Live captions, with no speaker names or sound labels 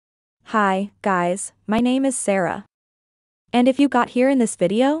Hi, guys, my name is Sarah. And if you got here in this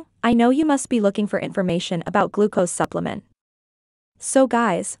video, I know you must be looking for information about glucose supplement. So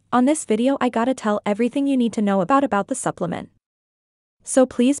guys, on this video I gotta tell everything you need to know about the supplement. So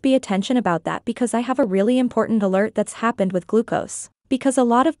please be attention about that because I have a really important alert that's happened with glucose, because a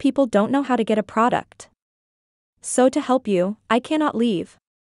lot of people don't know how to get a product. So to help you, I cannot leave.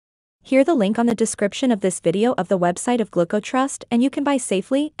 Here the link on the description of this video of the website of Glucotrust and you can buy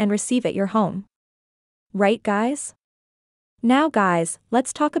safely and receive at your home. Right guys? Now guys,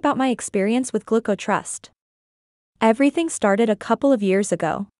 let's talk about my experience with Glucotrust. Everything started a couple of years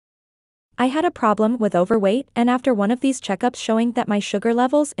ago. I had a problem with overweight and after one of these checkups showing that my sugar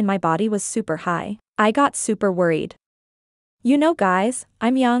levels in my body was super high, I got super worried. You know guys,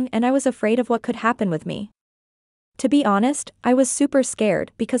 I'm young and I was afraid of what could happen with me. To be honest, I was super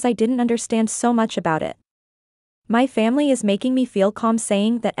scared because I didn't understand so much about it. My family is making me feel calm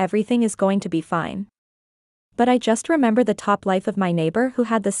saying that everything is going to be fine. But I just remember the top life of my neighbor who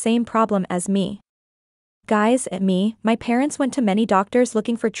had the same problem as me. Guys, my parents went to many doctors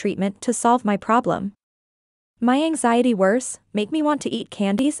looking for treatment to solve my problem. My anxiety worse, make me want to eat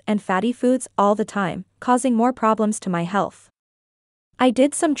candies and fatty foods all the time, causing more problems to my health. I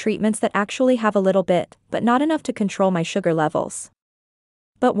did some treatments that actually have a little bit, but not enough to control my sugar levels.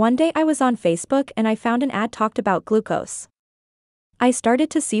 But one day I was on Facebook and I found an ad talked about glucose. I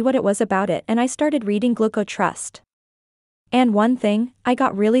started to see what it was about it and I started reading Glucotrust. And one thing, I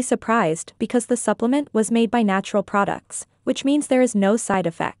got really surprised because the supplement was made by natural products, which means there is no side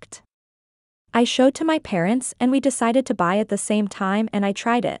effect. I showed to my parents and we decided to buy at the same time and I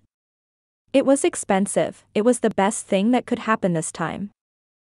tried it. It was expensive, it was the best thing that could happen this time.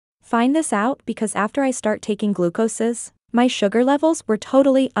 Find this out because after I start taking glucoses, my sugar levels were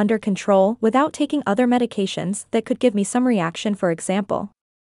totally under control without taking other medications that could give me some reaction for example.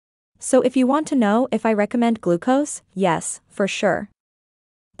 So if you want to know if I recommend glucose, yes, for sure.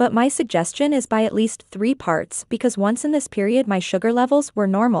 But my suggestion is buy at least 3 parts because once in this period my sugar levels were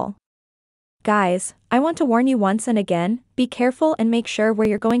normal. Guys, I want to warn you once and again, be careful and make sure where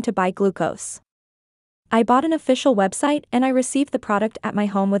you're going to buy glucose. I bought an official website and I received the product at my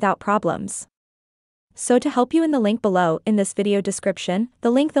home without problems. So to help you in the link below in this video description, the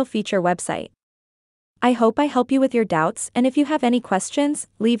link they'll feature website. I hope I help you with your doubts and if you have any questions,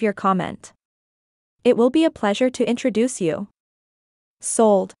 leave your comment. It will be a pleasure to introduce you.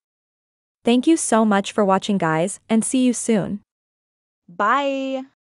 Sold. Thank you so much for watching guys and see you soon. Bye.